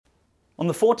On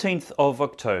the 14th of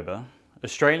October,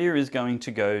 Australia is going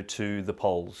to go to the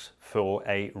polls for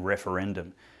a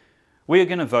referendum. We are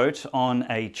going to vote on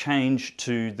a change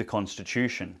to the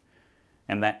Constitution,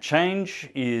 and that change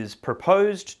is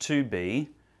proposed to be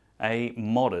a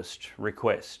modest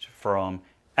request from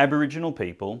Aboriginal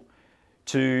people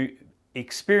to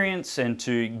experience and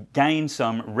to gain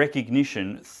some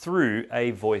recognition through a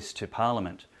voice to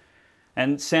Parliament.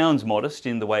 And it sounds modest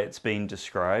in the way it's been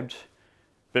described,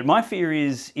 but my fear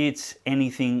is it's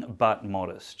anything but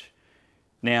modest.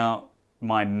 Now,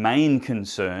 my main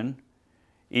concern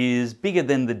is bigger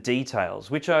than the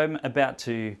details, which I'm about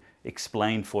to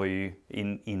explain for you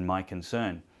in my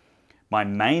concern. My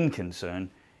main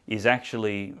concern is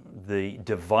actually the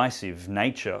divisive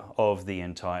nature of the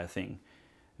entire thing,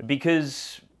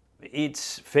 because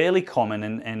it's fairly common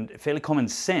and fairly common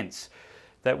sense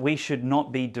that we should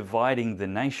not be dividing the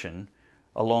nation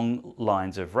along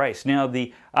lines of race. Now,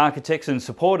 the architects and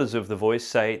supporters of the voice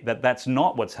say that that's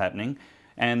not what's happening,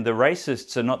 and the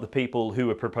racists are not the people who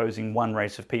are proposing one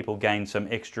race of people gain some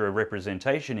extra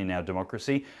representation in our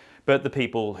democracy, but the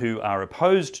people who are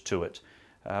opposed to it,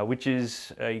 which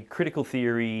is a critical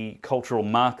theory, cultural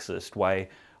Marxist way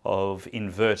of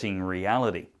inverting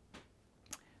reality.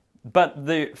 But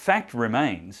the fact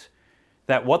remains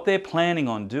that what they're planning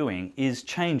on doing is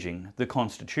changing the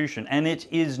Constitution, and it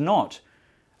is not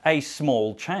a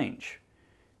small change.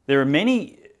 There are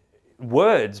many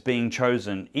words being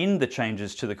chosen in the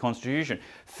changes to the Constitution.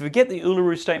 Forget the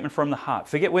Uluru Statement from the Heart.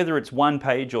 Forget whether it's 1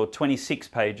 page or 26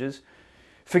 pages.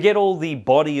 Forget all the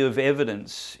body of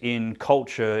evidence in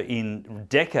culture in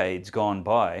decades gone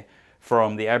by,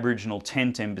 from the Aboriginal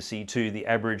tent embassy to the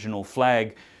Aboriginal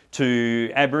flag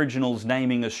to Aboriginals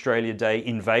naming Australia Day,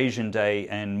 Invasion Day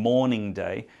and Mourning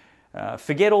Day.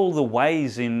 Forget all the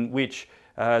ways in which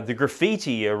the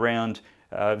graffiti around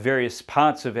various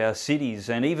parts of our cities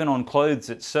and even on clothes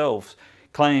itself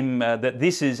claim that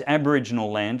this is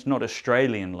Aboriginal land, not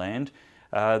Australian land,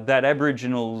 that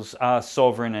Aboriginals are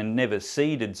sovereign and never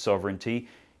ceded sovereignty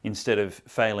instead of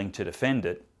failing to defend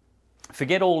it.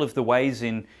 Forget all of the ways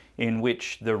in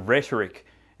which the rhetoric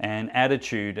and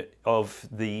attitude of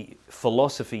the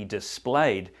philosophy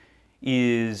displayed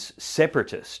is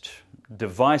separatist,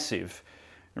 divisive,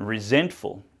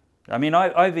 resentful. I mean,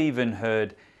 I've even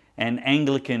heard an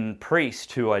Anglican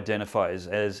priest who identifies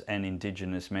as an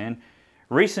Indigenous man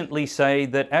recently say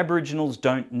that Aboriginals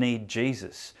don't need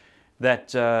Jesus,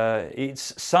 that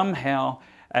it's somehow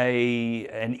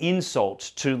an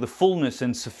insult to the fullness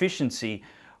and sufficiency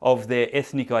of their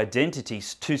ethnic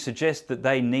identities to suggest that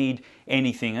they need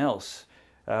anything else,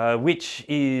 which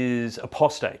is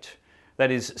apostate. That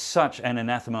is such an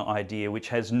anathema idea which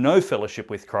has no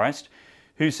fellowship with Christ,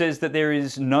 who says that there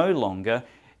is no longer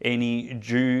any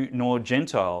Jew nor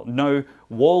Gentile, no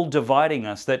wall dividing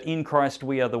us, that in Christ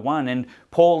we are the one. And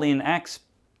Paul in Acts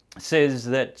says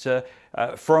that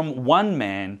from one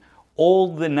man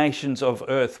all the nations of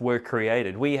earth were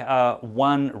created. We are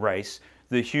one race,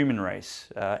 the human race,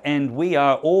 and we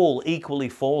are all equally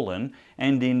fallen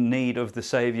and in need of the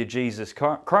Saviour Jesus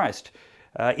Christ.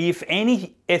 If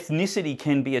any ethnicity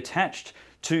can be attached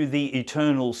to the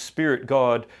eternal Spirit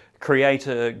God,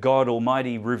 Creator, God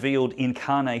Almighty, revealed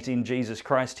incarnate in Jesus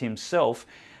Christ Himself,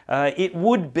 it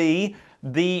would be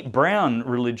the brown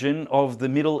religion of the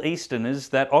Middle Easterners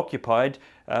that occupied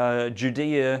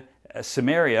Judea,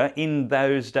 Samaria in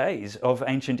those days of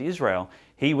ancient Israel.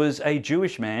 He was a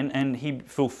Jewish man and he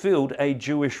fulfilled a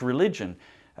Jewish religion.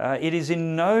 It is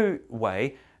in no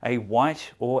way a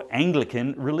white or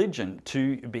Anglican religion,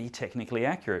 to be technically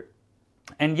accurate.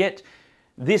 And yet,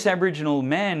 this Aboriginal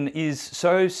man is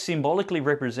so symbolically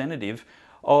representative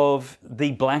of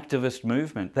the Blacktivist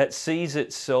movement that sees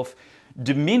itself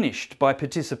diminished by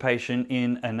participation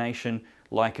in a nation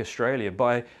like Australia,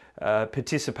 by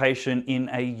participation in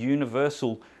a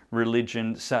universal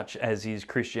religion such as is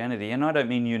Christianity. And I don't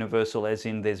mean universal as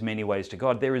in there's many ways to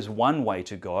God. There is one way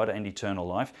to God and eternal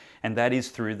life, and that is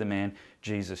through the man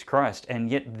Jesus Christ. And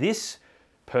yet this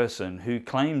person who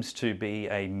claims to be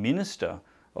a minister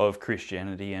of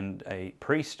Christianity and a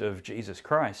priest of Jesus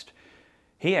Christ,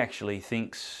 he actually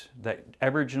thinks that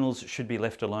Aboriginals should be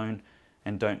left alone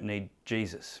and don't need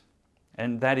Jesus.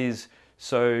 And that is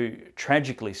so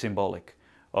tragically symbolic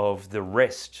of the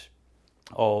rest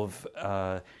of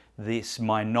this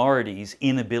minority's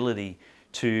inability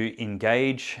to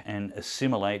engage and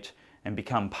assimilate and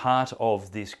become part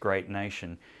of this great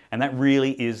nation. And that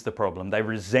really is the problem. They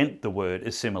resent the word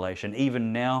assimilation.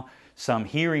 Even now, some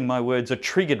hearing my words are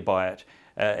triggered by it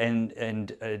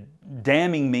and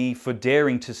damning me for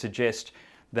daring to suggest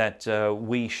that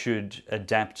we should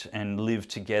adapt and live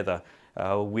together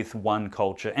with one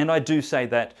culture. And I do say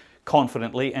that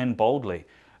confidently and boldly.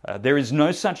 There is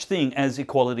no such thing as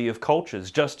equality of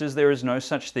cultures, just as there is no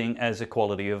such thing as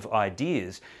equality of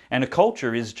ideas. And a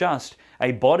culture is just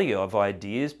a body of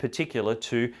ideas particular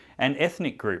to an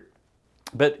ethnic group.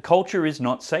 But culture is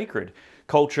not sacred.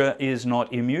 Culture is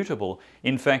not immutable.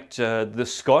 In fact, the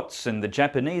Scots and the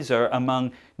Japanese are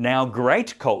among now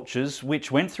great cultures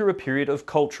which went through a period of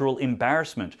cultural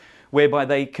embarrassment, whereby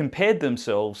they compared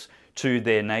themselves to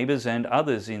their neighbours and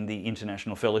others in the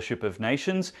International Fellowship of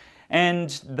Nations,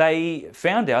 and they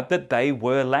found out that they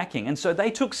were lacking. And so they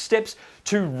took steps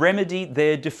to remedy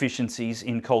their deficiencies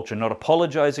in culture, not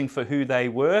apologising for who they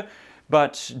were,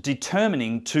 but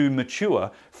determining to mature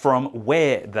from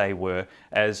where they were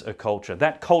as a culture.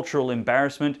 That cultural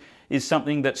embarrassment is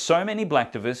something that so many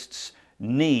blacktivists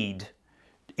need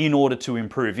in order to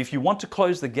improve. If you want to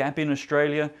close the gap in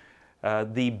Australia,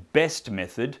 the best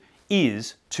method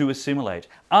is to assimilate.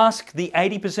 Ask the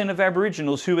 80% of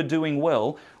Aboriginals who are doing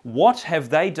well, what have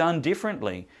they done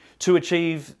differently to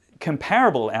achieve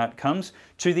comparable outcomes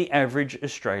to the average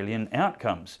Australian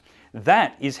outcomes?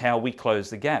 That is how we close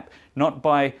the gap, not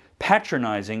by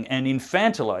patronising and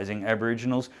infantilising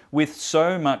Aboriginals with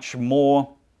so much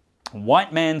more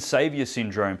white man saviour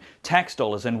syndrome, tax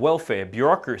dollars and welfare,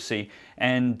 bureaucracy,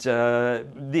 and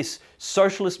this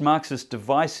socialist Marxist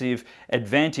divisive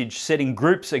advantage setting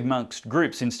groups amongst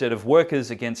groups instead of workers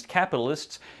against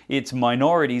capitalists. It's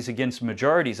minorities against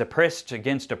majorities, oppressed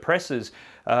against oppressors,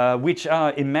 which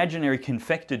are imaginary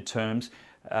confected terms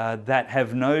that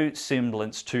have no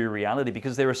semblance to reality,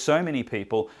 because there are so many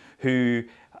people who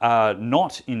are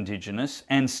not Indigenous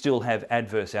and still have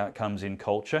adverse outcomes in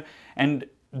culture. And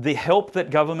the help that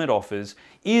government offers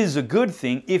is a good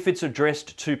thing if it's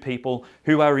addressed to people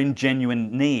who are in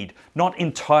genuine need, not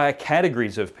entire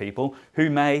categories of people who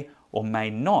may or may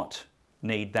not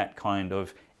need that kind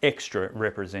of extra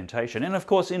representation. And of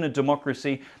course, in a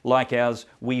democracy like ours,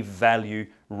 we value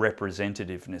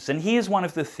representativeness. And here's one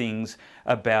of the things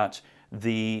about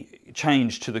the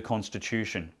change to the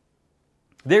Constitution.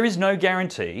 There is no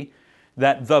guarantee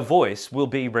that the voice will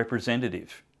be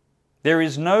representative. There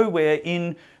is nowhere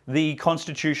in the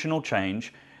constitutional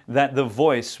change that the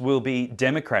voice will be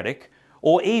democratic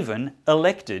or even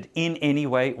elected in any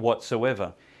way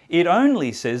whatsoever. It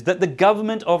only says that the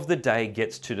government of the day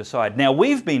gets to decide. Now,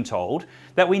 we've been told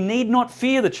that we need not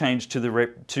fear the change to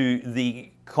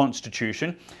the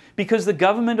Constitution, because the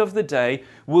government of the day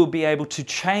will be able to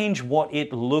change what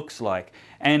it looks like.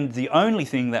 And the only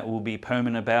thing that will be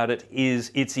permanent about it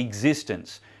is its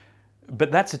existence.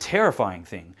 But that's a terrifying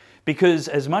thing, because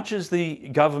as much as the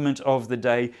government of the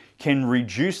day can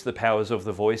reduce the powers of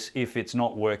the voice if it's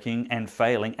not working and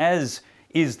failing, as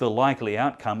is the likely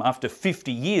outcome after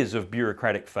 50 years of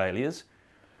bureaucratic failures,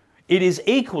 it is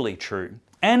equally true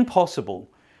and possible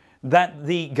that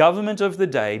the government of the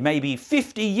day may be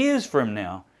 50 years from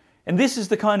now. And this is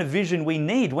the kind of vision we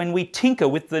need when we tinker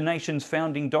with the nation's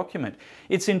founding document.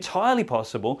 It's entirely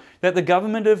possible that the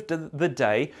government of the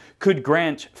day could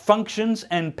grant functions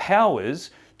and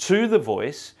powers to the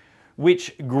voice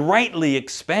which greatly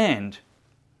expand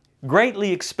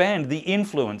the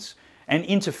influence and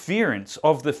interference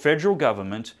of the federal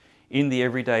government in the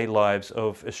everyday lives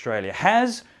of Australia.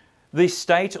 Has the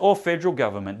state or federal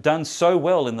government done so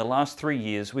well in the last 3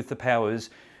 years with the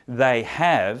powers they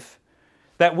have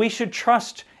that we should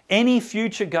trust any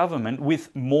future government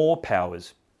with more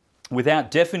powers, without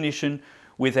definition,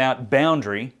 without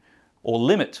boundary or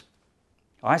limit?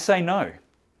 I say no.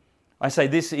 I say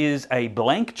this is a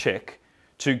blank check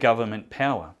to government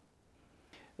power.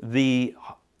 The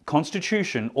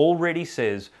Constitution already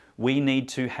says we need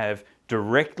to have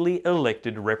directly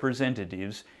elected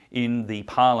representatives in the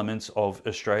parliaments of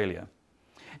Australia.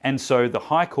 And so the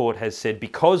High Court has said,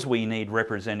 because we need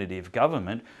representative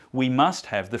government, we must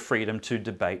have the freedom to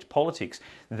debate politics.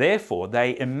 Therefore,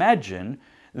 they imagine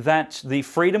that the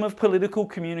freedom of political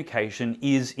communication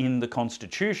is in the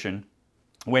Constitution,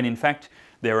 when in fact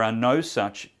there are no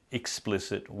such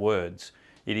explicit words.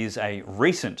 It is a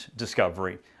recent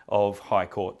discovery of high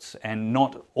courts and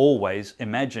not always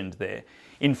imagined there.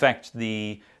 In fact,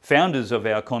 the founders of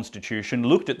our Constitution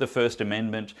looked at the First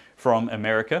Amendment from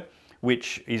America,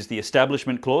 which is the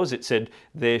Establishment Clause. It said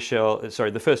the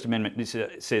First Amendment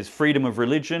says freedom of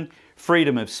religion,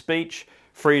 freedom of speech,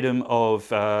 freedom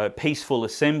of peaceful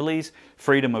assemblies,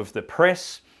 freedom of the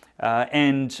press,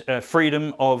 and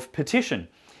freedom of petition.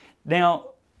 Now,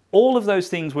 all of those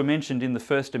things were mentioned in the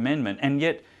First Amendment, and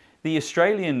yet the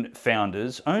Australian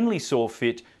founders only saw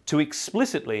fit to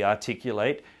explicitly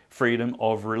articulate freedom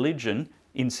of religion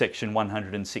in section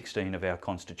 116 of our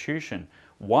Constitution.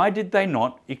 Why did they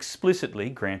not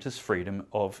explicitly grant us freedom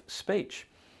of speech?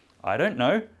 I don't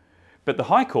know, but the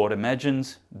High Court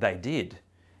imagines they did.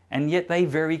 And yet they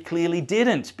very clearly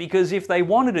didn't, because if they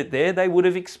wanted it there, they would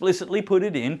have explicitly put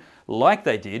it in like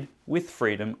they did with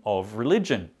freedom of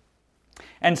religion.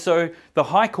 And so the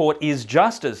High Court is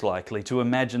just as likely to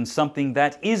imagine something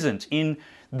that isn't in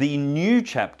the new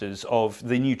chapters of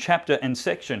the new chapter and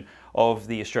section of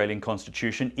the Australian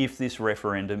Constitution if this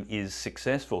referendum is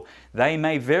successful. They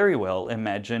may very well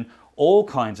imagine all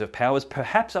kinds of powers,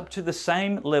 perhaps up to the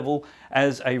same level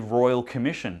as a royal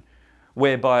commission,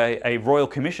 whereby a royal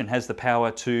commission has the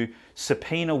power to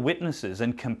subpoena witnesses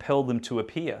and compel them to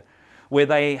appear, where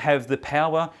they have the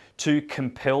power to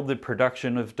compel the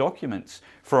production of documents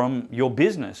from your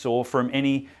business or from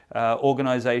any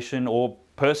organisation or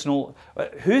personal.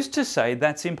 Who's to say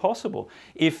that's impossible?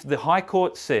 If the High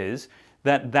Court says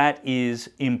that that is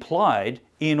implied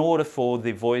in order for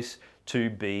the voice to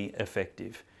be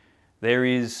effective. There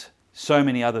is so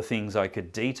many other things I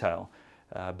could detail.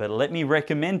 But let me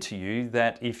recommend to you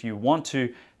that if you want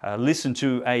to listen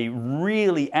to a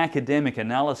really academic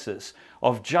analysis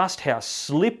of just how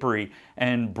slippery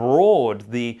and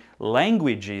broad the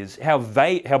language is, how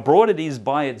broad it is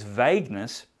by its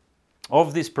vagueness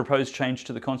of this proposed change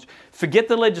to the Constitution. Forget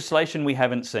the legislation we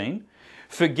haven't seen.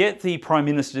 Forget the Prime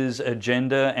Minister's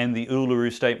agenda and the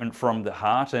Uluru Statement from the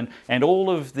Heart and all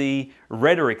of the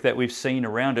rhetoric that we've seen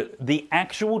around it. The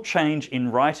actual change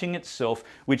in writing itself,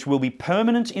 which will be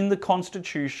permanent in the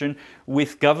Constitution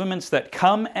with governments that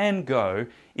come and go,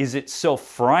 is itself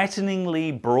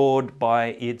frighteningly broad by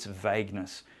its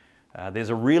vagueness. There's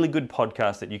a really good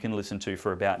podcast that you can listen to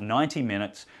for about 90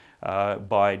 minutes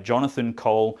by Jonathan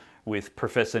Cole with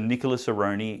Professor Nicholas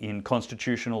Aroni in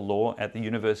Constitutional Law at the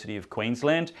University of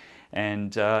Queensland,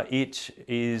 and it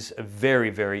is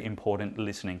very, very important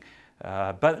listening.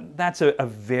 But that's a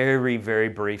very, very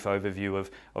brief overview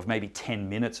of maybe 10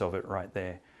 minutes of it right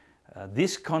there.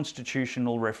 This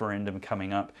constitutional referendum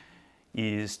coming up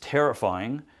is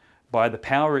terrifying by the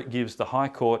power it gives the High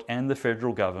Court and the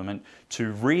federal government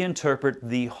to reinterpret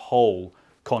the whole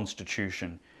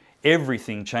Constitution.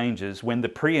 Everything changes when the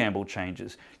preamble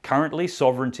changes. Currently,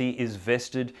 sovereignty is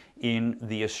vested in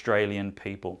the Australian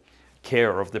people.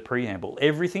 Care of the preamble.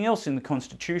 Everything else in the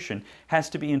Constitution has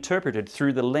to be interpreted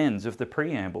through the lens of the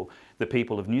preamble. The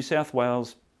people of New South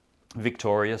Wales,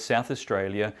 Victoria, South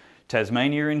Australia,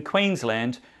 Tasmania and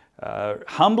Queensland,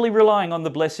 humbly relying on the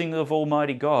blessing of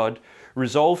Almighty God,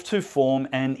 resolved to form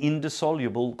an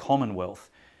indissoluble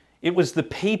commonwealth. It was the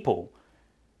people,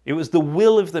 it was the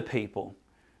will of the people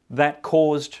that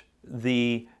caused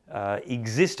the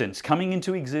coming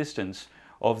into existence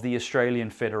of the Australian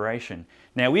Federation.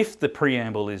 Now, if the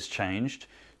preamble is changed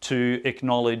to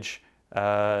acknowledge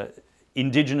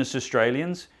Indigenous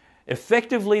Australians,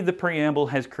 effectively the preamble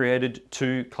has created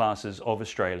two classes of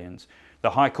Australians. The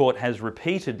High Court has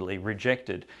repeatedly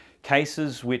rejected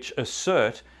cases which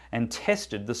assert and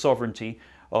tested the sovereignty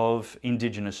of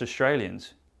Indigenous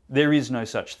Australians. There is no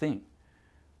such thing,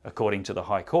 according to the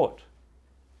High Court,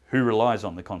 who relies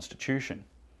on the Constitution.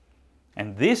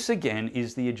 And this again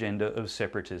is the agenda of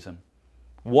separatism.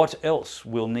 What else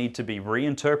will need to be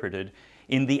reinterpreted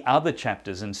in the other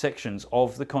chapters and sections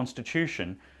of the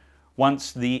Constitution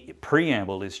once the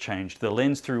preamble is changed, the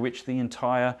lens through which the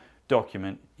entire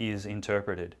document is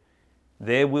interpreted?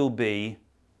 There will be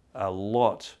a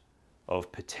lot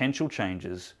of potential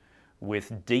changes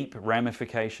with deep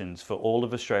ramifications for all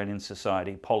of Australian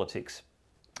society, politics,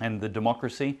 and the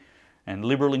democracy and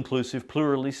liberal, inclusive,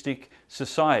 pluralistic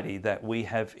society that we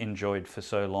have enjoyed for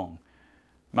so long.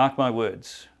 Mark my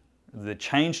words, the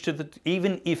change to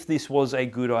even if this was a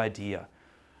good idea,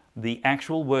 the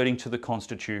actual wording to the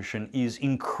Constitution is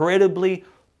incredibly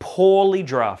poorly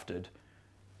drafted,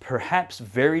 perhaps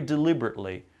very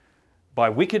deliberately, by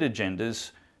wicked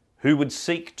agendas who would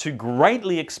seek to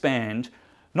greatly expand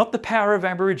not the power of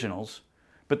Aboriginals,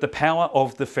 but the power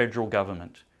of the federal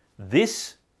government.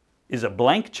 This is a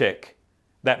blank cheque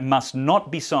that must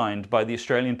not be signed by the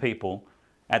Australian people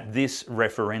at this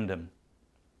referendum.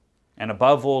 And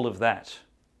above all of that,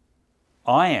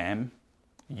 I am,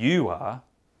 you are,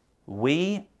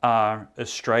 we are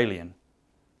Australian.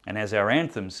 And as our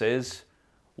anthem says,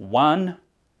 one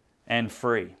and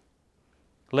free.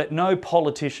 Let no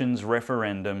politician's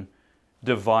referendum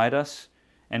divide us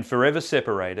and forever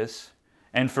separate us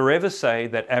and forever say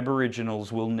that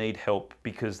Aboriginals will need help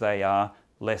because they are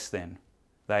less than.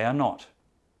 They are not.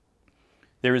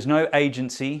 There is no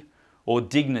agency or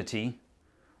dignity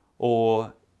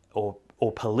or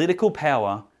political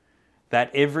power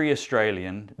that every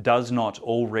Australian does not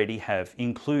already have,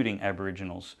 including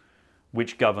Aboriginals.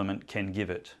 which government can give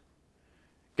it.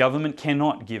 Government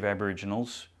cannot give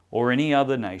Aboriginals or any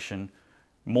other nation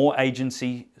more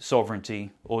agency,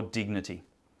 sovereignty, or dignity.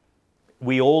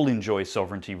 We all enjoy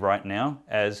sovereignty right now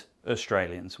as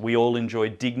Australians. We all enjoy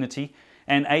dignity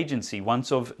and agency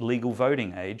once of legal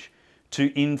voting age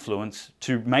to influence,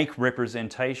 to make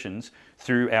representations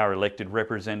through our elected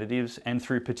representatives and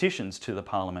through petitions to the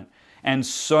Parliament. And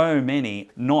so many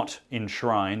not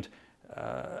enshrined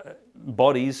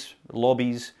bodies,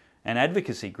 lobbies, and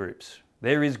advocacy groups.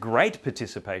 There is great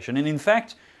participation, and in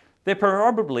fact, there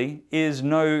probably is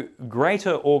no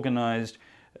greater organised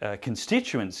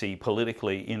constituency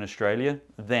politically in Australia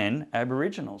than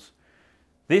Aboriginals.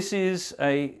 This is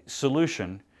a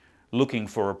solution looking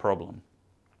for a problem.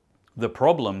 The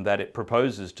problem that it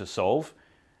proposes to solve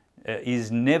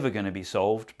is never going to be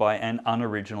solved by an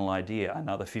unoriginal idea.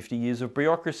 Another 50 years of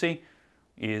bureaucracy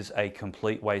is a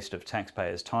complete waste of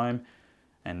taxpayers' time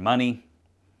and money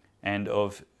and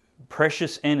of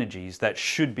precious energies that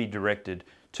should be directed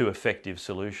to effective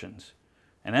solutions.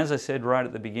 And as I said right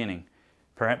at the beginning,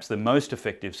 perhaps the most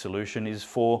effective solution is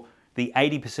for the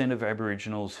 80% of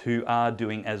Aboriginals who are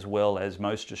doing as well as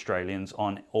most Australians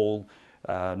on all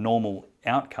normal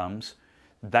outcomes.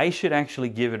 They should actually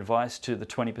give advice to the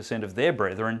 20% of their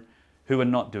brethren who are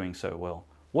not doing so well.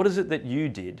 What is it that you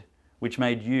did which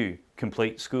made you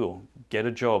complete school, get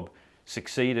a job,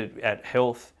 succeed at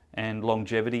health and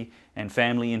longevity and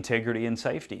family integrity and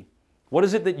safety? What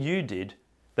is it that you did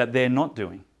that they're not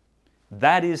doing?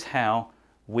 That is how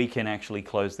we can actually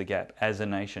close the gap as a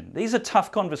nation. These are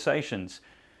tough conversations,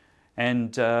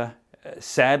 and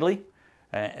sadly,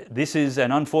 this is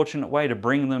an unfortunate way to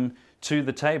bring them to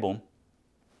the table,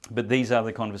 but these are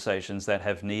the conversations that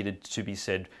have needed to be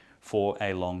said for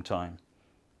a long time.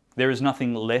 There is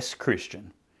nothing less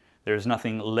Christian, there is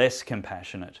nothing less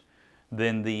compassionate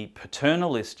than the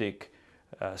paternalistic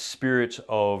spirit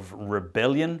of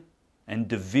rebellion and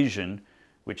division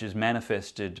which is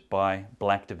manifested by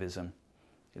blacktivism.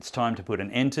 It's time to put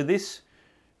an end to this,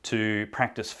 to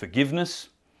practice forgiveness,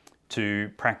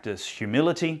 to practice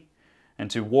humility,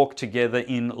 and to walk together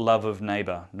in love of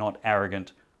neighbour, not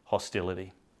arrogant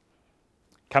hostility.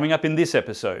 Coming up in this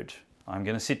episode, I'm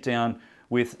going to sit down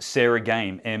with Sarah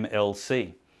Game,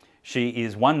 MLC. She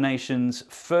is One Nation's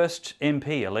first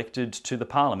MP elected to the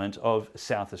Parliament of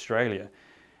South Australia.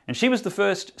 And she was the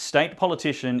first state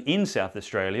politician in South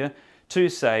Australia to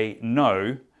say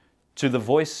no to the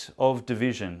voice of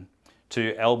division,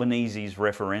 to Albanese's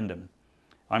referendum.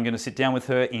 I'm going to sit down with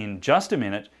her in just a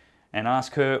minute and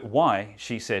ask her why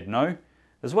she said no,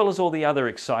 as well as all the other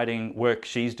exciting work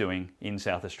she's doing in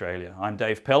South Australia. I'm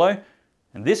Dave Pello,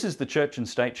 and this is the Church and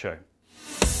State Show.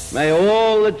 May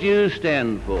all that you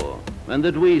stand for and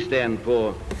that we stand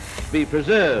for be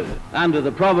preserved under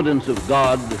the providence of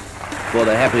God for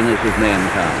the happiness of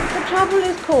mankind. The trouble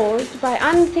is caused by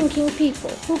unthinking people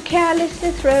who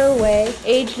carelessly throw away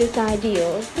ageless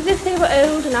ideals as if they were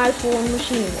old and outworn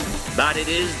machinery. But it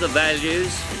is the values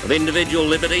of individual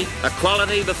liberty,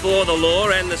 equality before the law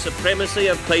and the supremacy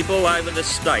of people over the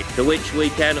state to which we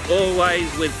can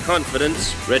always with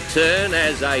confidence return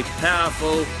as a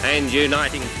powerful and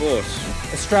uniting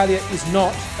force. Australia is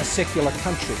not a secular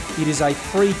country. It is a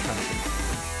free country.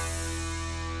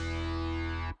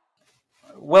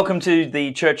 Welcome to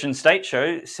the Church and State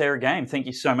Show. Sarah Game, thank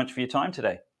you so much for your time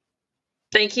today.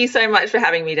 Thank you so much for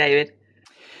having me, David.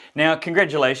 Now,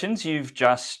 congratulations. You've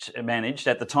just managed,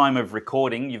 at the time of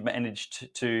recording, you've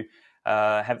managed to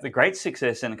have the great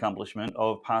success and accomplishment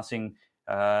of passing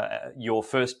your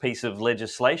first piece of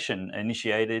legislation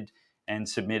initiated and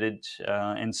submitted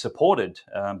and supported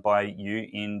by you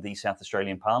in the South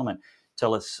Australian Parliament.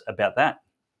 Tell us about that.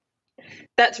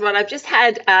 That's right. I've just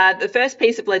had the first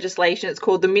piece of legislation. It's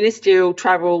called the Ministerial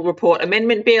Travel Report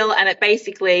Amendment Bill, and it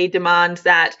basically demands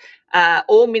that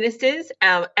all ministers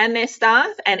and their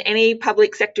staff and any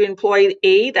public sector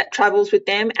employee that travels with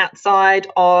them outside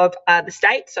of the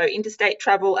state, so interstate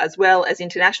travel as well as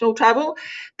international travel,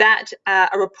 that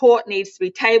a report needs to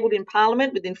be tabled in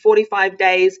Parliament within 45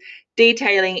 days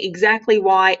detailing exactly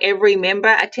why every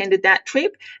member attended that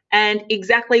trip and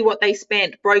exactly what they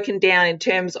spent, broken down in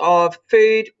terms of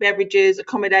food, beverages,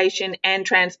 accommodation and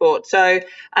transport. So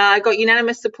I got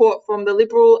unanimous support from the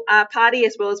Liberal Party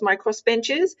as well as my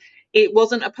crossbenchers. It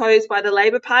wasn't opposed by the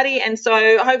Labor Party, and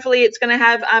so hopefully it's going to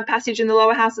have passage in the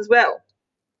lower house as well.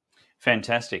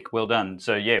 Fantastic. Well done.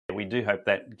 So, yeah, we do hope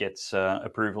that gets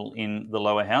approval in the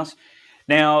lower house.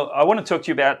 Now, I want to talk to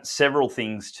you about several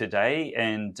things today,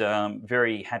 and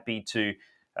very happy to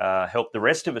help the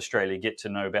rest of Australia get to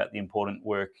know about the important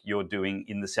work you're doing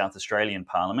in the South Australian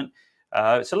Parliament.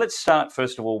 So let's start,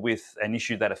 first of all, with an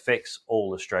issue that affects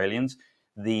all Australians,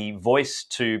 the voice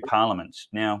to Parliament.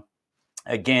 Now,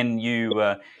 again,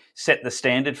 you set the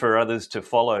standard for others to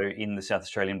follow in the South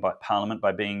Australian Parliament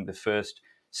by being the first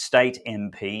state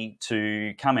MP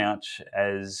to come out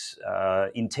as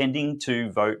intending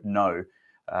to vote no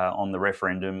on the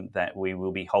referendum that we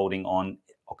will be holding on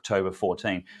October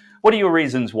 14. What are your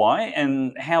reasons why,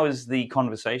 and how is the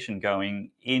conversation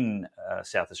going in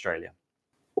South Australia?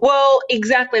 Well,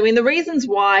 exactly. I mean, the reasons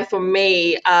why for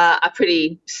me are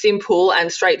pretty simple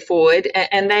and straightforward,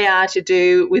 and they are to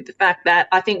do with the fact that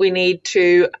I think we need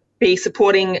to be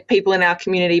supporting people in our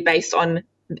community based on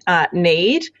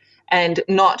need and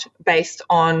not based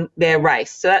on their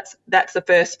race. So that's the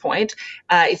first point,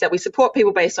 is that we support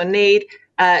people based on need,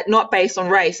 not based on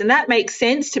race. And that makes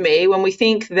sense to me when we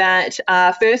think that,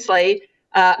 firstly,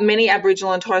 many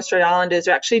Aboriginal and Torres Strait Islanders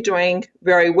are actually doing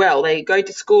very well. They go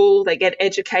to school, they get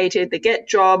educated, they get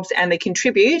jobs, and they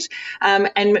contribute.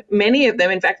 And many of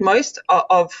them, in fact, most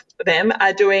of them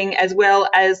are doing as well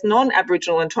as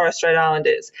non-Aboriginal and Torres Strait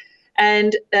Islanders.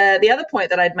 And the other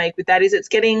point that I'd make with that is it's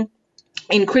getting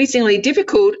increasingly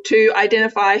difficult to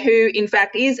identify who, in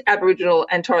fact, is Aboriginal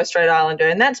and Torres Strait Islander.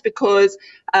 And that's because,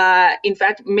 in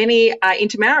fact, many are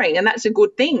intermarrying, and that's a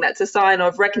good thing. That's a sign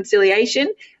of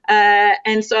reconciliation.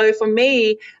 And so for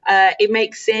me, it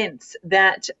makes sense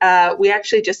that we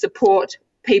actually just support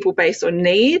people based on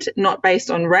need, not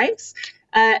based on race.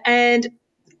 And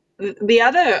the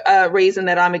other reason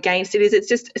that I'm against it is it's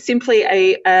just simply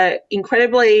a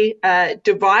incredibly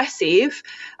divisive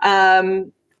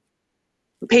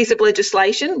piece of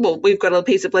legislation. Well, we've got a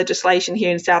piece of legislation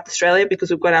here in South Australia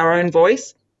because we've got our own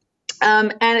voice.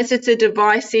 And it's a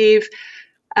divisive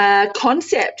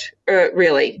concept,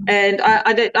 really. And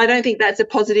I don't think that's a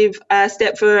positive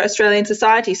step for Australian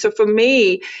society. So for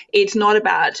me, it's not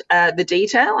about the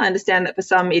detail. I understand that for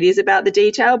some it is about the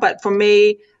detail, but for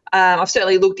me, I've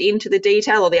certainly looked into the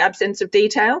detail or the absence of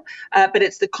detail, but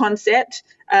it's the concept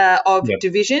of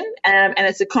division, and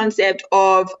it's the concept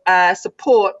of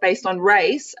support based on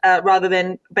race rather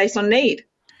than based on need.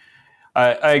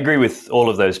 I agree with all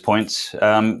of those points.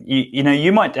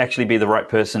 You might actually be the right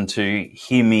person to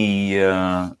hear me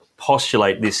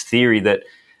postulate this theory that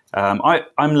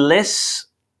I'm less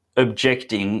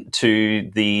objecting to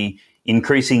the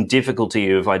increasing difficulty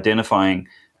of identifying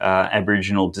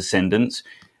Aboriginal descendants,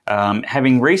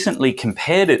 having recently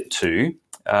compared it to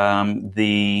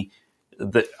the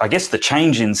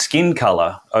change in skin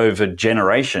colour over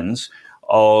generations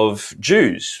of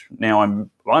Jews. Now,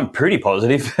 I'm pretty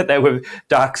positive that they were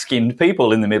dark-skinned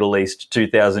people in the Middle East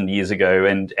 2,000 years ago,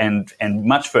 and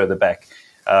much further back.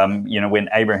 When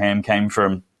Abraham came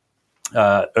from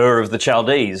Ur of the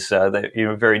Chaldees, they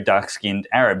very dark-skinned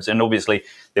Arabs, and obviously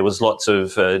there was lots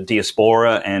of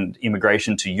diaspora and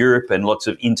immigration to Europe and lots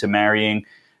of intermarrying.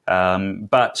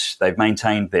 But they've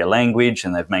maintained their language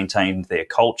and they've maintained their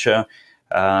culture.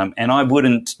 And I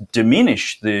wouldn't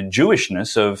diminish the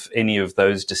Jewishness of any of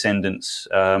those descendants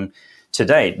to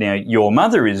date. Now, your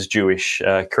mother is Jewish,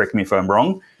 correct me if I'm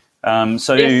wrong. Yes.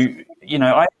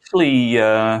 I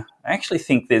actually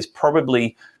think there's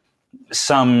probably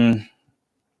some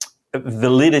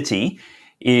validity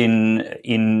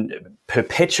in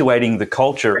perpetuating the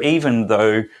culture, even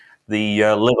though the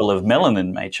level of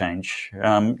melanin may change.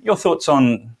 Your thoughts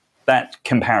on that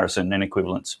comparison and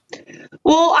equivalence?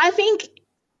 Well, I think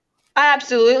I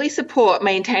absolutely support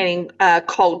maintaining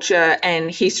culture and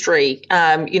history.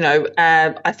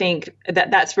 I think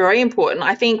that's very important.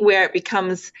 I think where it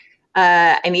becomes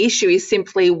an issue is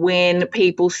simply when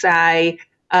people say,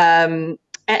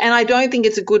 and I don't think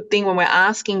it's a good thing when we're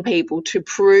asking people to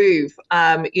prove,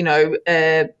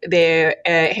 their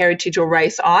heritage or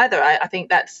race either. I think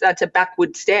that's a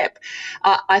backward step.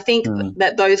 I think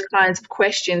that those kinds of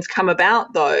questions come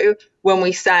about, though, when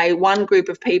we say one group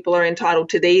of people are entitled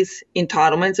to these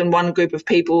entitlements and one group of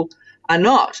people are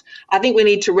not. I think we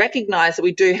need to recognise that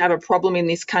we do have a problem in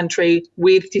this country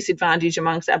with disadvantage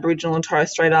amongst Aboriginal and Torres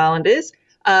Strait Islanders.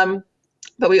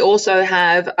 But we also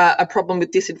have a problem with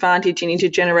disadvantage and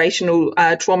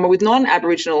intergenerational trauma with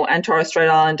non-Aboriginal and Torres Strait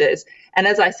Islanders. And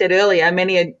as I said earlier,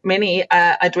 many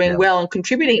are doing well and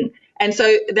contributing. And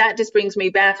so that just brings me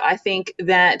back. I think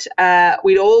that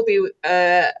we'd all be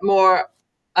more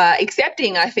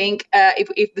accepting, I think,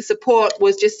 if the support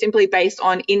was just simply based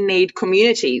on in-need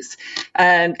communities.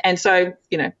 And so,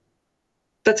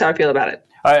 that's how I feel about it.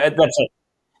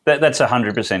 That's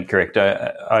 100% correct.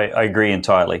 I agree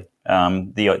entirely.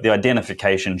 The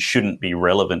identification shouldn't be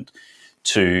relevant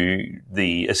to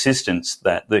the assistance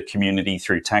that the community,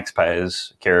 through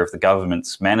taxpayers, care of the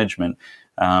government's management,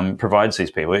 provides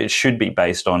these people. It should be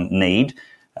based on need.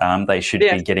 They should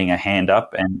be getting a hand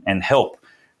up and help,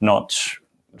 not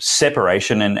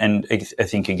separation. And I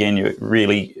think, again, you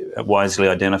really wisely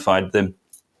identified the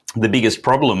biggest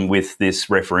problem with this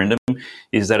referendum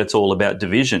is that it's all about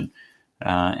division.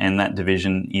 And that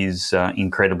division is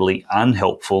incredibly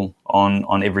unhelpful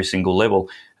on every single level.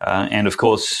 And, of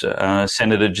course,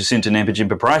 Senator Jacinta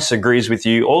Nampijinpa-Price agrees with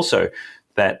you also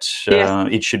that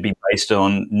it should be based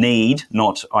on need,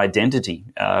 not identity.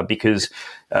 Because,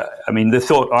 the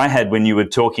thought I had when you were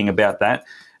talking about that,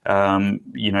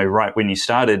 right when you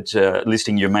started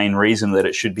listing your main reason that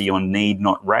it should be on need,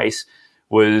 not race,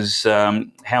 was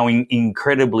how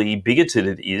incredibly bigoted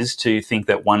it is to think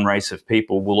that one race of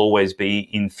people will always be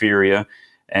inferior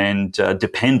and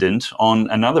dependent on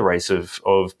another race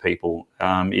of people.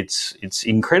 It's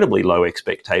incredibly low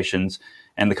expectations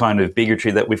and the kind of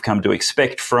bigotry that we've come to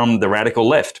expect from the radical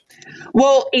left.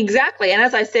 Well, exactly. And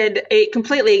as I said, it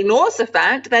completely ignores the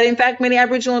fact that, in fact, many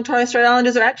Aboriginal and Torres Strait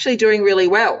Islanders are actually doing really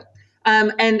well.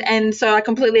 And so I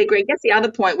completely agree. I guess the other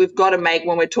point we've got to make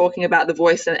when we're talking about the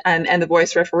voice and the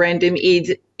voice referendum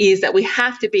is that we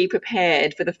have to be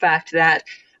prepared for the fact that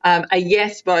a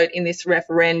yes vote in this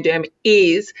referendum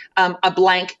is a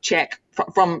blank check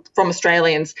from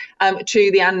Australians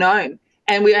to the unknown.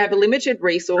 And we have limited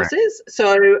resources.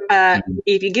 So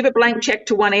if you give a blank check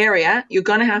to one area, you're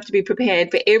going to have to be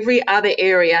prepared for every other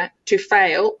area to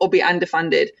fail or be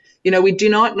underfunded. We do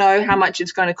not know how much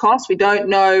it's going to cost. We don't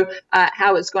know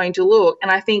how it's going to look.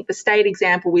 And I think the state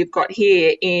example we've got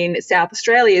here in South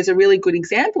Australia is a really good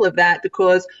example of that,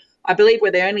 because I believe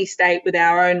we're the only state with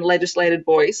our own legislated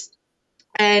voice.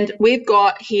 And we've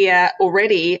got here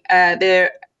already,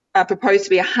 there are proposed to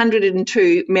be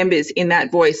 102 members in that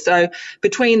voice. So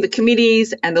between the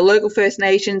committees and the local First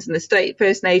Nations and the state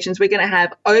First Nations, we're going to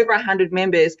have over 100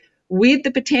 members with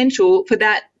the potential for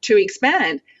that to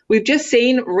expand. We've just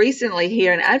seen recently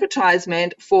here an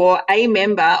advertisement for a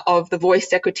member of the Voice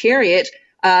Secretariat,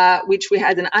 which we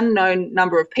had an unknown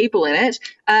number of people in it,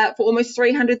 for almost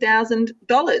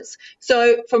 $300,000.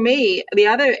 So for me, the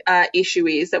other issue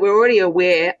is that we're already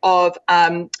aware of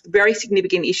very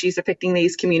significant issues affecting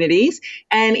these communities,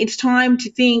 and it's time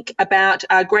to think about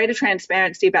greater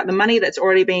transparency about the money that's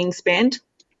already being spent,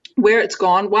 where it's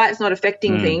gone, why it's not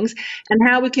affecting things, and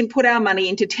how we can put our money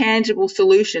into tangible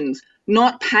solutions,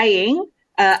 not paying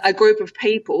a group of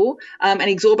people an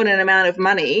exorbitant amount of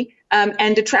money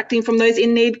and detracting from those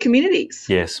in-need communities.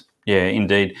 Yes, yeah,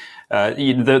 indeed.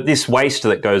 This waste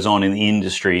that goes on in the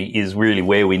industry is really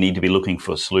where we need to be looking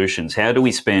for solutions. How do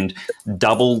we spend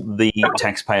double the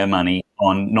taxpayer money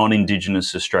on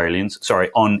Indigenous Australians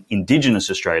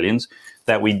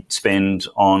that we spend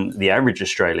on the average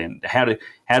Australian?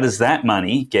 How does that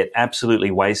money get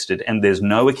absolutely wasted and there's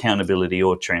no accountability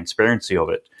or transparency of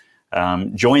it?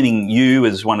 Joining you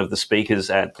as one of the speakers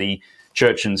at the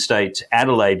Church and State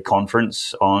Adelaide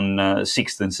Conference on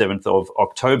 6th and 7th of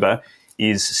October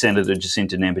is Senator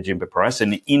Jacinta Nampijinpa-Price.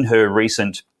 And in her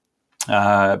recent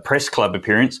press club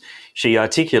appearance, she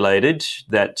articulated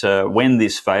that when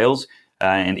this fails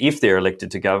and if they're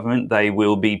elected to government, they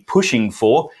will be pushing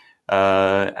for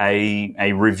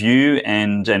a review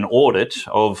and an audit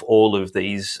of all of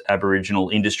these Aboriginal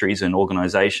industries and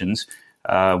organisations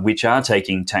which are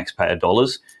taking taxpayer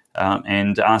dollars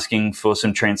and asking for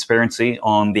some transparency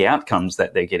on the outcomes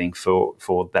that they're getting for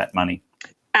that money.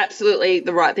 Absolutely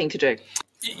the right thing to do.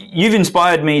 You've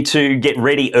inspired me to get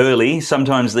ready early.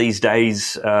 Sometimes these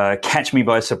days catch me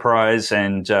by surprise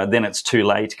and then it's too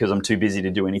late because I'm too busy to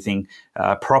do anything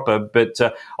proper. But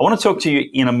I want to talk to you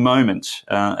in a moment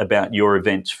about your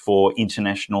event for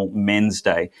International Men's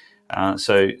Day.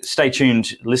 So stay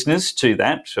tuned, listeners, to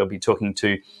that. So I'll be talking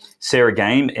to Sarah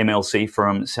Game, MLC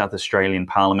from South Australian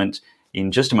Parliament,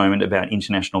 in just a moment about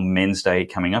International Men's Day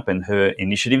coming up and her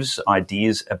initiatives,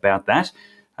 ideas about that.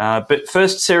 But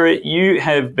first, Sarah, you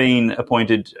have been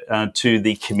appointed to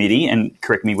the committee, and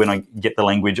correct me when I get the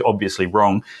language obviously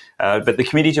wrong, but the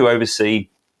committee to oversee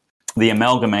the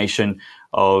amalgamation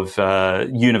of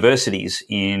universities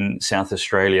in South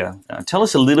Australia. Tell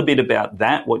us a little bit about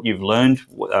that, what you've learned,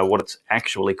 what it's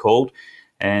actually called,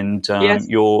 and yes.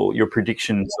 your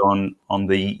predictions on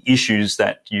the issues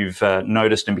that you've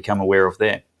noticed and become aware of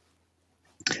there.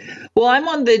 Well, I'm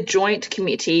on the joint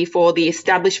committee for the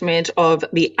establishment of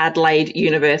the Adelaide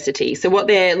University. So what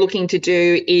they're looking to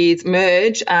do is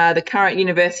merge the current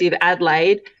University of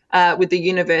Adelaide with the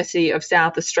University of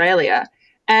South Australia.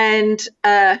 And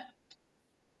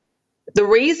The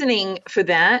reasoning for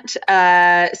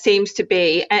that seems to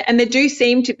be, and there do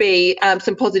seem to be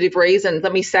some positive reasons.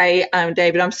 Let me say,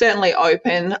 David, I'm certainly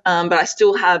open, but I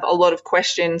still have a lot of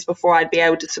questions before I'd be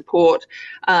able to support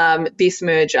this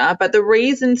merger. But the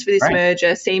reasons for this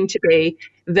merger seem to be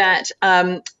that,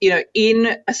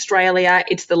 in Australia,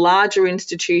 it's the larger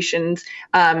institutions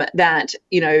that,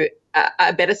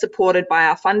 are better supported by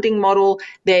our funding model.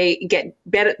 They get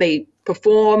better, they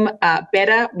perform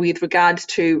better with regards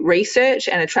to research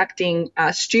and attracting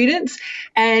students.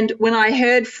 And when I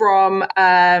heard from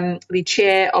the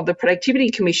chair of the Productivity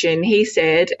Commission, he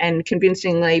said, and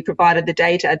convincingly provided the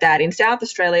data, that in South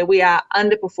Australia we are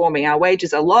underperforming. Our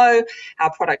wages are low,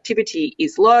 our productivity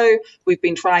is low. We've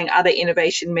been trying other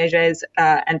innovation measures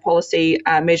and policy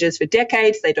measures for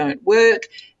decades. They don't work.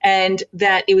 And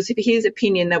that it was his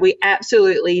opinion that we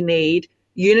absolutely need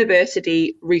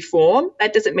university reform.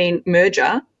 That doesn't mean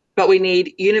merger, but we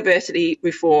need university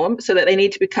reform so that they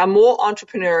need to become more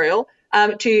entrepreneurial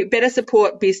to better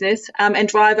support business and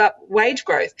drive up wage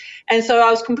growth. And so I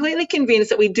was completely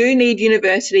convinced that we do need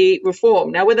university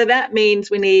reform. Now, whether that means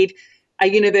we need a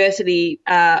university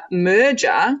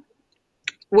merger,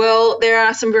 well, there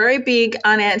are some very big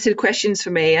unanswered questions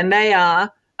for me, and they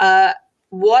are,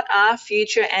 what are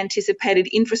future anticipated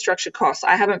infrastructure costs?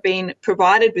 I haven't been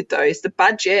provided with those. The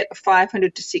budget of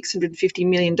 $500 to $650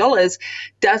 million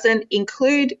doesn't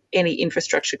include any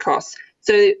infrastructure costs.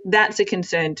 So that's a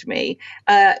concern to me.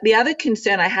 The other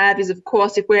concern I have is, of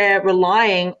course, if we're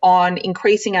relying on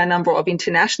increasing our number of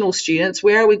international students,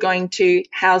 where are we going to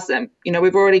house them?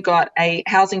 We've already got a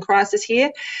housing crisis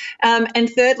here. And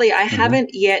thirdly, I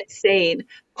haven't yet seen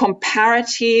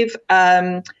comparative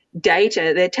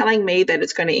data. They're telling me that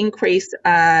it's going to increase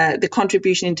the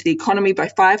contribution into the economy by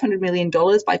 $500 million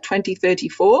by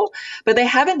 2034, but they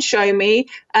haven't shown me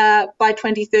by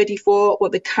 2034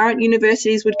 what the current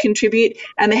universities would contribute,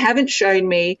 and they haven't shown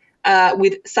me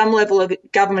with some level of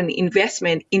government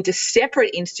investment into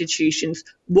separate institutions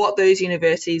what those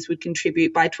universities would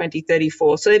contribute by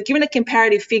 2034. So they've given a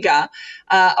comparative figure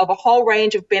of a whole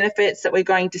range of benefits that we're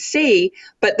going to see,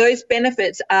 but those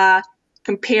benefits are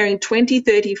comparing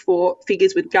 2034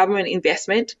 figures with government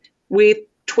investment with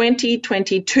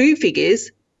 2022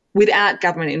 figures without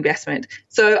government investment.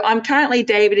 So I'm currently,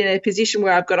 David, in a position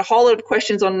where I've got a whole lot of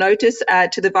questions on notice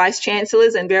to the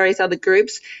Vice-Chancellors and various other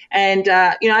groups. And,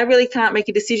 I really can't make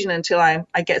a decision until I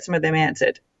get some of them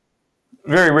answered.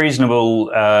 Very reasonable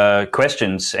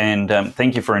questions, and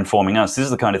thank you for informing us. This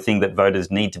is the kind of thing that voters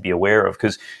need to be aware of,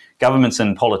 because governments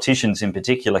and politicians in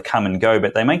particular come and go,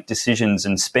 but they make decisions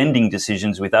and spending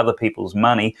decisions with other people's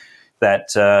money that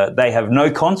they have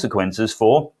no consequences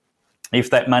for if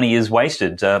that money is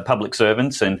wasted. Public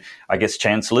servants and, I guess,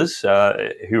 chancellors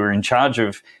who are in charge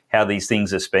of how these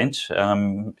things are spent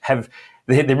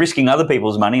they're risking other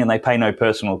people's money, and they pay no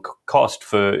personal cost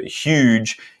for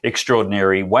huge,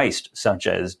 extraordinary waste, such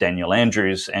as Daniel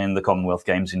Andrews and the Commonwealth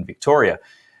Games in Victoria.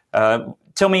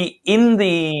 Tell me, in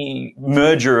the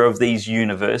merger of these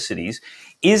universities,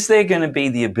 is there going to be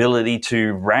the ability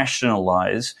to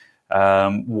rationalise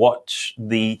what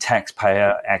the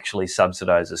taxpayer actually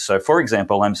subsidises? So, for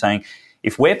example, I'm saying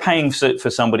if we're paying for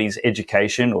somebody's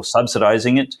education or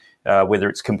subsidising it, whether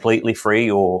it's completely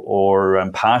free or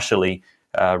partially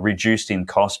reduced in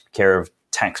cost, care of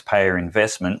taxpayer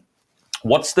investment,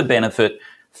 what's the benefit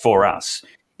for us?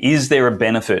 Is there a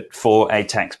benefit for a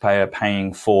taxpayer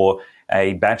paying for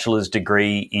a bachelor's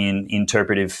degree in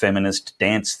interpretive feminist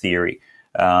dance theory?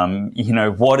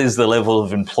 What is the level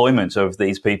of employment of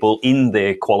these people in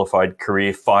their qualified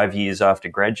career 5 years after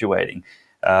graduating?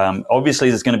 Obviously,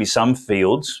 there's going to be some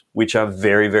fields which are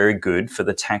very, very good for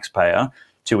the taxpayer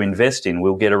to invest in.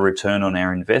 We'll get a return on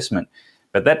our investment.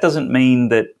 But that doesn't mean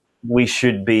that we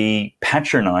should be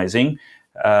patronising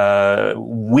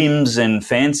whims and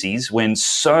fancies when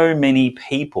so many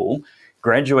people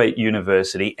graduate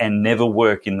university and never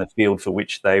work in the field for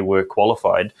which they were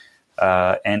qualified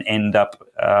and end up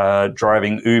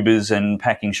driving Ubers and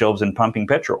packing shelves and pumping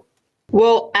petrol.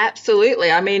 Well,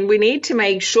 absolutely. I mean, we need to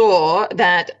make sure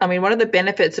that, one of the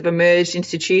benefits of a merged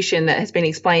institution that has been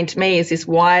explained to me is this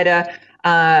wider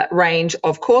range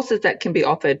of courses that can be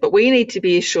offered. But we need to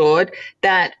be assured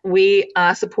that we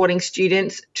are supporting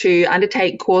students to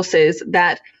undertake courses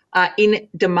that are in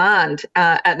demand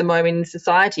at the moment in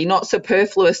society, not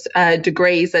superfluous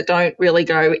degrees that don't really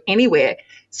go anywhere.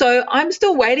 So I'm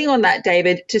still waiting on that,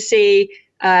 David, to see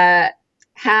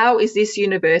how is this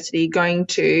university going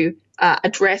to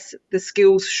address the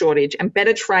skills shortage and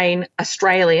better train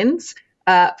Australians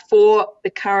for the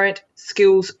current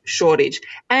skills shortage.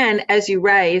 And as you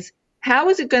raise, how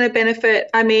is it going to benefit?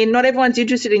 I mean, not everyone's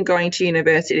interested in going to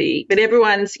university, but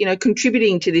everyone's,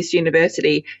 contributing to this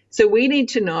university. So we need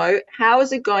to know, how are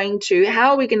we going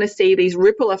to see these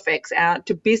ripple effects out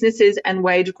to businesses and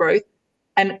wage growth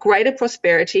and greater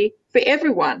prosperity for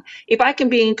everyone? If I can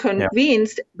be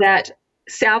convinced that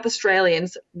South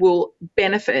Australians will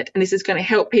benefit, and this is going to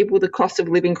help people with the cost of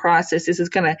living crisis, this is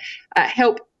going to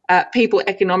help people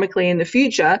economically in the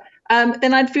future,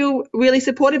 then I'd feel really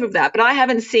supportive of that. But I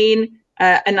haven't seen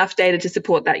enough data to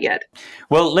support that yet.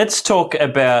 Well, let's talk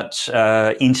about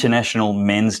International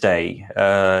Men's Day.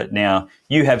 Now,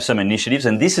 you have some initiatives,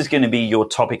 and this is going to be your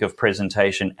topic of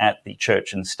presentation at the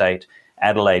Church and State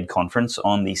Adelaide Conference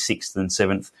on the 6th and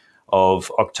 7th of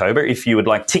October. If you would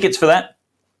like tickets for that,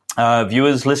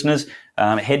 viewers, listeners,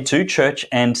 head to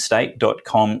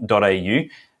churchandstate.com.au.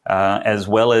 As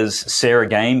well as Sarah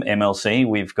Game, MLC.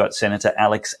 We've got Senator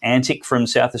Alex Antic from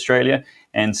South Australia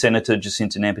and Senator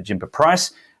Jacinta Nampijinpa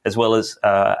Price, as well as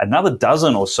another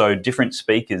dozen or so different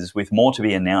speakers with more to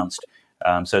be announced.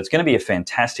 So it's going to be a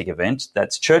fantastic event.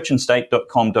 That's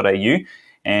churchandstate.com.au,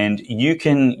 and you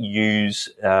can use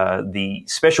the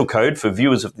special code for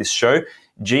viewers of this show,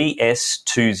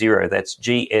 GS20. That's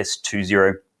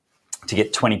GS20 to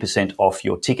get 20% off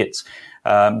your tickets.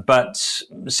 But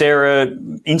Sarah,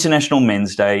 International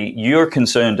Men's Day, you're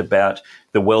concerned about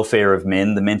the welfare of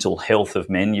men, the mental health of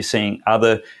men. You're seeing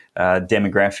other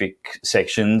demographic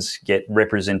sections get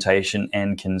representation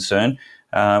and concern.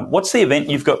 What's the event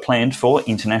you've got planned for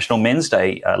International Men's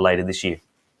Day later this year?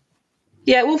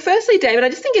 Yeah, well, firstly, David, I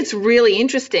just think it's really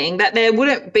interesting that there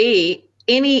wouldn't be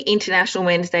any International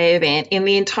Men's Day event in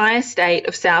the entire state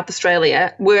of South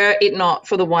Australia were it not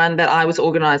for the one that I was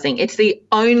organising. It's the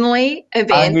only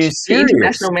event for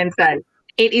International Men's Day.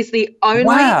 It is the only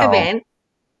event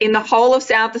in the whole of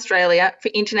South Australia for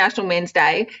International Men's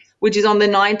Day, which is on the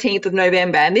 19th of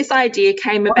November. And this idea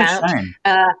came about,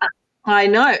 I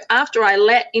know, after I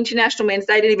let International Men's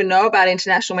Day, I didn't even know about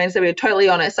International Men's Day, to be totally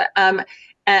honest,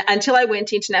 until I went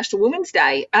to International Women's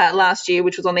Day last year,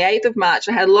 which was on the 8th of March.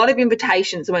 I had a lot of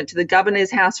invitations. I went to the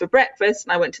Governor's house for breakfast,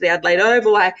 and I went to the Adelaide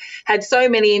Oval. I had so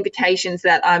many invitations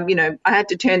that, I had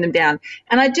to turn them down.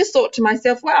 And I just thought to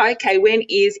myself, wow, okay, when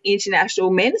is International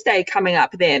Men's Day coming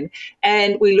up then?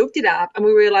 And we looked it up and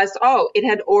we realised, it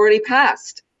had already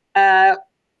passed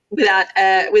without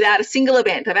a single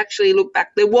event. I've actually looked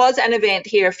back. There was an event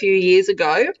here a few years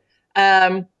ago,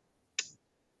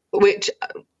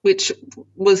 which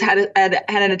had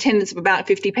an attendance of about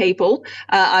 50 people,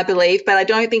 I believe. But I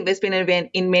don't think there's been an event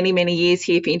in many, many years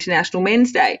here for International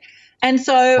Men's Day. And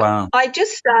so I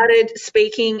just started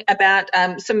speaking about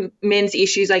some men's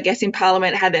issues, I guess, in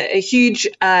Parliament, had a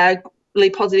hugely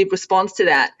positive response to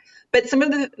that. But some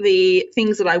of the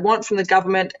things that I want from the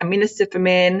government, a minister for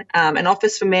men, an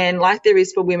office for men, like there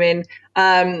is for women,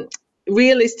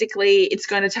 realistically, it's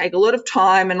going to take a lot of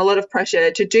time and a lot of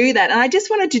pressure to do that. And I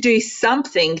just wanted to do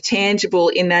something tangible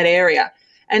in that area.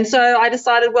 And so I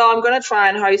decided, I'm going to try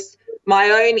and host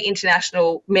my own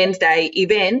International Men's Day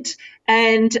event,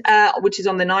 and which is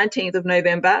on the 19th of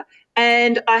November.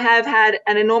 And I have had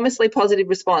an enormously positive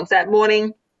response. That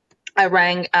morning, I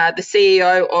rang the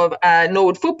CEO of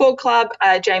Norwood Football Club,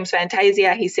 James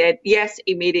Fantasia. He said, yes,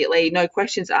 immediately, no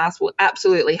questions asked, we'll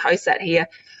absolutely host that here.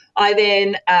 I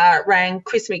then rang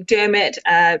Chris McDermott,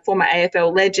 former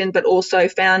AFL legend, but also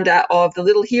founder of the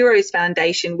Little Heroes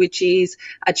Foundation, which is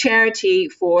a charity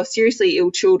for seriously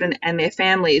ill children and their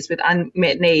families with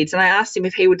unmet needs. And I asked him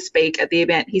if he would speak at the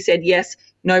event. He said, yes,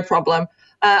 no problem.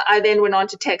 I then went on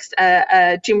to text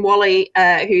Jim Wally,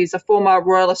 who's a former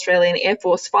Royal Australian Air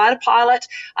Force fighter pilot,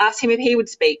 asked him if he would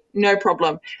speak, no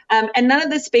problem. And none of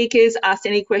the speakers asked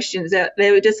any questions.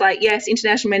 They were just like, yes,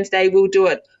 International Men's Day, we'll do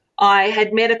it. I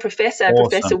had met a professor, awesome.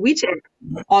 Professor Whitted,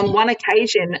 on one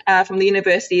occasion from the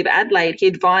University of Adelaide. He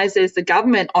advises the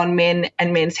government on men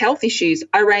and men's health issues.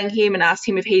 I rang him and asked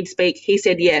him if he'd speak. He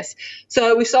said yes.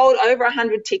 So we sold over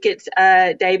 100 tickets,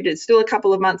 David. It's still a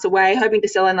couple of months away, hoping to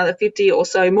sell another 50 or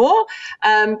so more.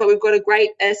 But we've got a great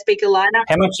speaker lineup.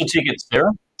 How much are tickets,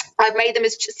 Sarah? I've made them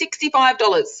as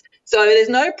 $65. So there's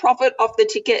no profit off the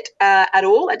ticket at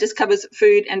all. It just covers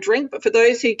food and drink. But for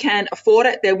those who can afford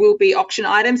it, there will be auction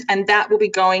items, and that will be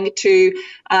going to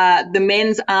the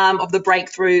men's arm of the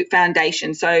Breakthrough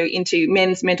Foundation, so into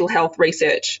men's mental health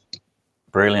research.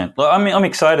 Brilliant. Well, I'm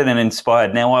excited and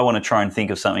inspired. Now I want to try and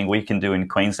think of something we can do in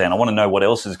Queensland. I want to know what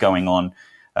else is going on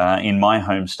in my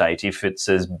home state, if it's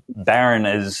as barren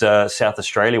as South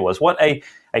Australia was. What a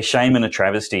shame and a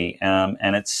travesty.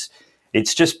 And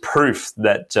it's just proof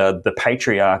that the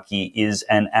patriarchy is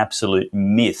an absolute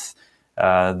myth.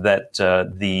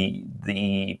 the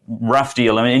rough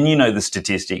deal, and you know the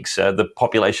statistics, the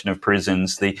population of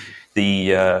prisons, the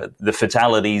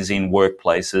fatalities in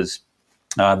workplaces,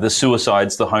 the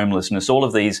suicides, the homelessness, all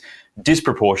of these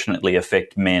disproportionately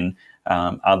affect men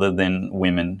other than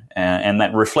women, and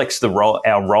that reflects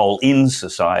our role in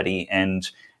society and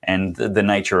the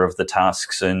nature of the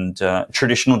tasks and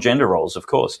traditional gender roles, of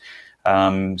course.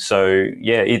 It's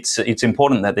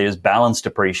important that there's balanced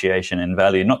appreciation and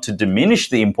value, not to diminish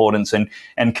the importance and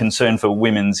concern for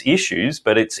women's issues,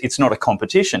 but it's not a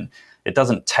competition. It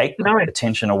doesn't take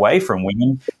attention away from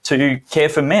women to care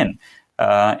for men.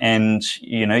 And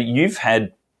you've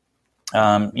had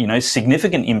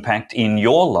significant impact in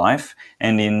your life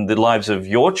and in the lives of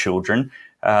your children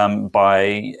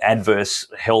by adverse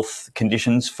health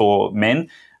conditions for men.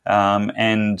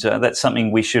 That's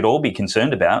something we should all be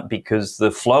concerned about, because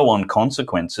the flow-on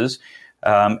consequences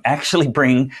actually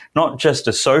bring not just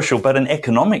a social but an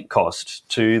economic cost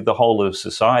to the whole of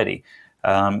society.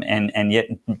 And yet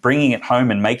bringing it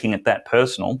home and making it that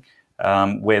personal,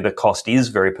 where the cost is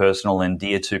very personal and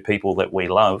dear to people that we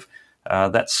love,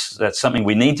 that's something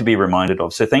we need to be reminded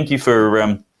of. So thank you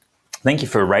for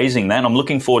raising that. I'm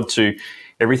looking forward to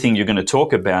everything you're going to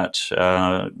talk about,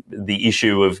 the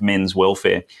issue of men's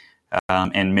welfare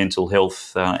and mental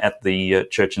health at the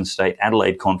Church and State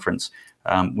Adelaide Conference,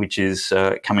 which is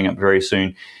coming up very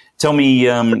soon. Tell me,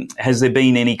 has there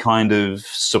been any kind of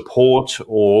support,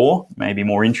 or maybe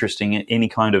more interesting, any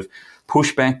kind of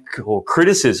pushback or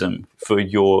criticism for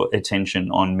your attention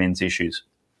on men's issues?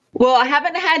 Well, I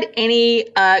haven't had any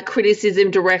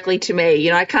criticism directly to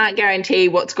me. I can't guarantee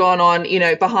what's gone on,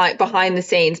 behind the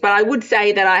scenes. But I would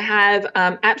say that I have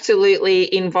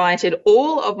absolutely invited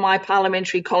all of my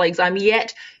parliamentary colleagues. I'm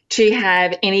yet to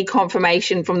have any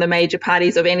confirmation from the major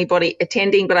parties of anybody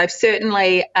attending, but I've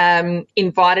certainly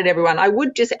invited everyone. I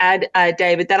would just add,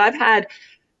 David, that I've had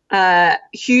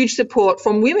huge support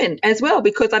from women as well,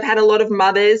 because I've had a lot of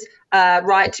mothers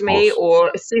write to me,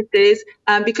 or sisters,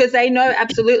 because they know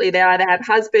absolutely they either have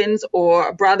husbands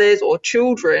or brothers or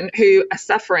children who are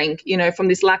suffering, from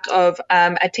this lack of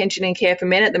attention and care for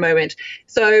men at the moment.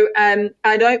 So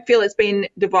I don't feel it's been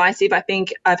divisive. I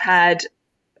think I've had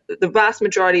the vast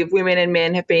majority of women and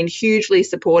men have been hugely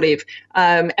supportive,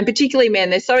 and particularly men.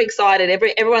 They're so excited.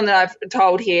 Everyone that I've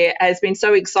told here has been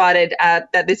so excited that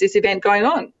there's this event going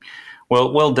on.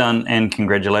 Well done, and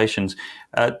congratulations.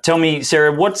 Tell me,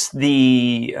 Sarah, what's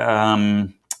the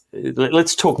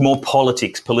let's talk more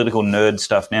political nerd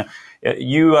stuff now.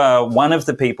 You are one of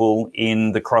the people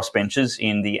in the crossbenchers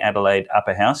in the Adelaide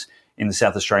Upper House, in the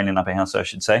South Australian Upper House, I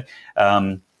should say.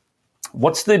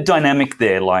 What's the dynamic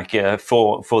there like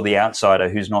for the outsider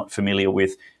who's not familiar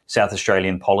with South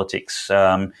Australian politics?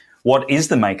 What is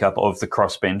the makeup of the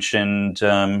crossbench, and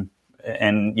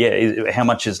how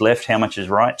much is left, how much is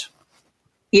right?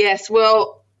 Yes,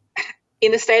 well,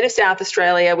 in the state of South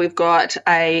Australia, we've got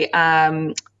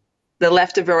the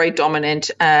left are very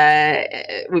dominant.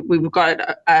 We've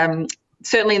got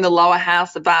certainly in the lower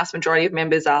house, the vast majority of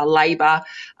members are Labor,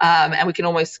 and we can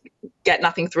almost get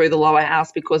nothing through the lower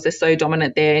house because they're so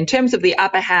dominant there. In terms of the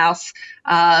upper house,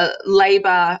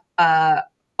 Labor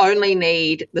only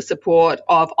need the support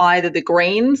of either the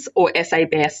Greens or SA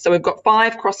Best. So we've got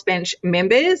 5 crossbench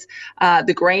members.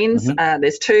 The Greens,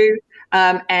 there's 2.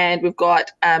 And we've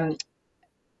got a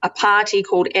party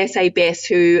called SA Best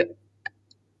who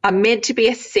are meant to be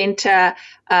a centre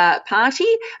party,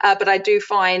 but I do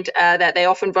find that they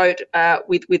often vote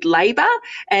with Labor.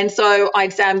 And so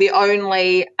I'd say I'm the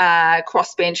only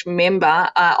crossbench member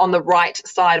on the right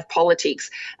side of politics.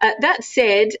 That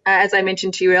said, as I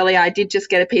mentioned to you earlier, I did just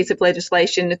get a piece of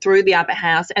legislation through the upper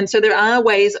house. And so there are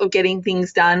ways of getting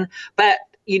things done, but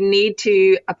you need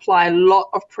to apply a lot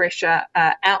of pressure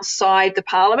outside the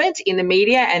parliament, in the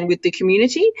media and with the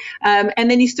community, and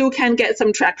then you still can get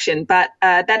some traction. But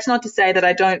that's not to say that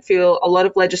I don't feel a lot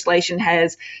of legislation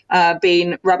has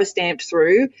been rubber stamped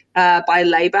through by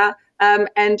Labor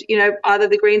and, either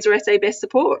the Greens or SA Best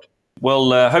support.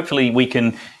 Well, hopefully we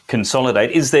can consolidate.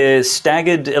 Is there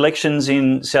staggered elections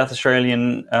in South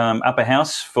Australian upper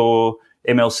house for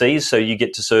MLCs, so you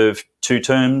get to serve 2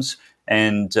 terms?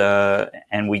 And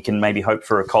we can maybe hope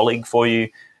for a colleague for you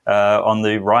on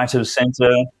the right of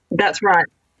centre? That's right.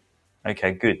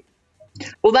 Okay, good.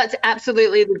 Well, that's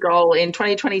absolutely the goal. In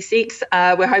 2026,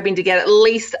 we're hoping to get at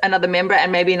least another member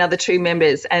and maybe another 2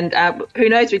 members. And who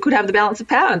knows, we could have the balance of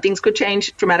power and things could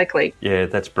change dramatically. Yeah,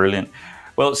 that's brilliant.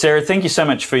 Well, Sarah, thank you so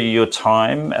much for your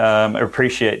time. I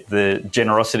appreciate the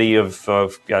generosity of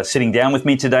sitting down with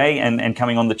me today and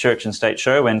coming on the Church and State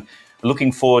show. And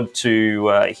Looking forward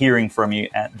to hearing from you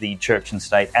at the Church and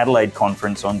State Adelaide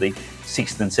Conference on the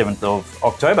 6th and 7th of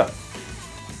October.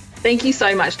 Thank you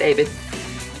so much, David.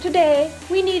 Today,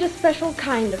 we need a special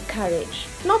kind of courage.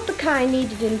 Not the kind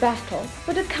needed in battle,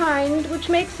 but a kind which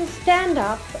makes us stand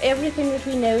up for everything that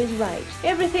we know is right,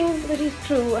 everything that is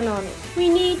true and honest. We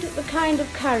need the kind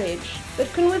of courage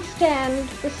that can withstand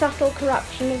the subtle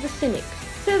corruption of the cynics,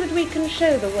 so that we can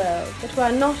show the world that we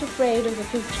are not afraid of the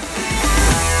future.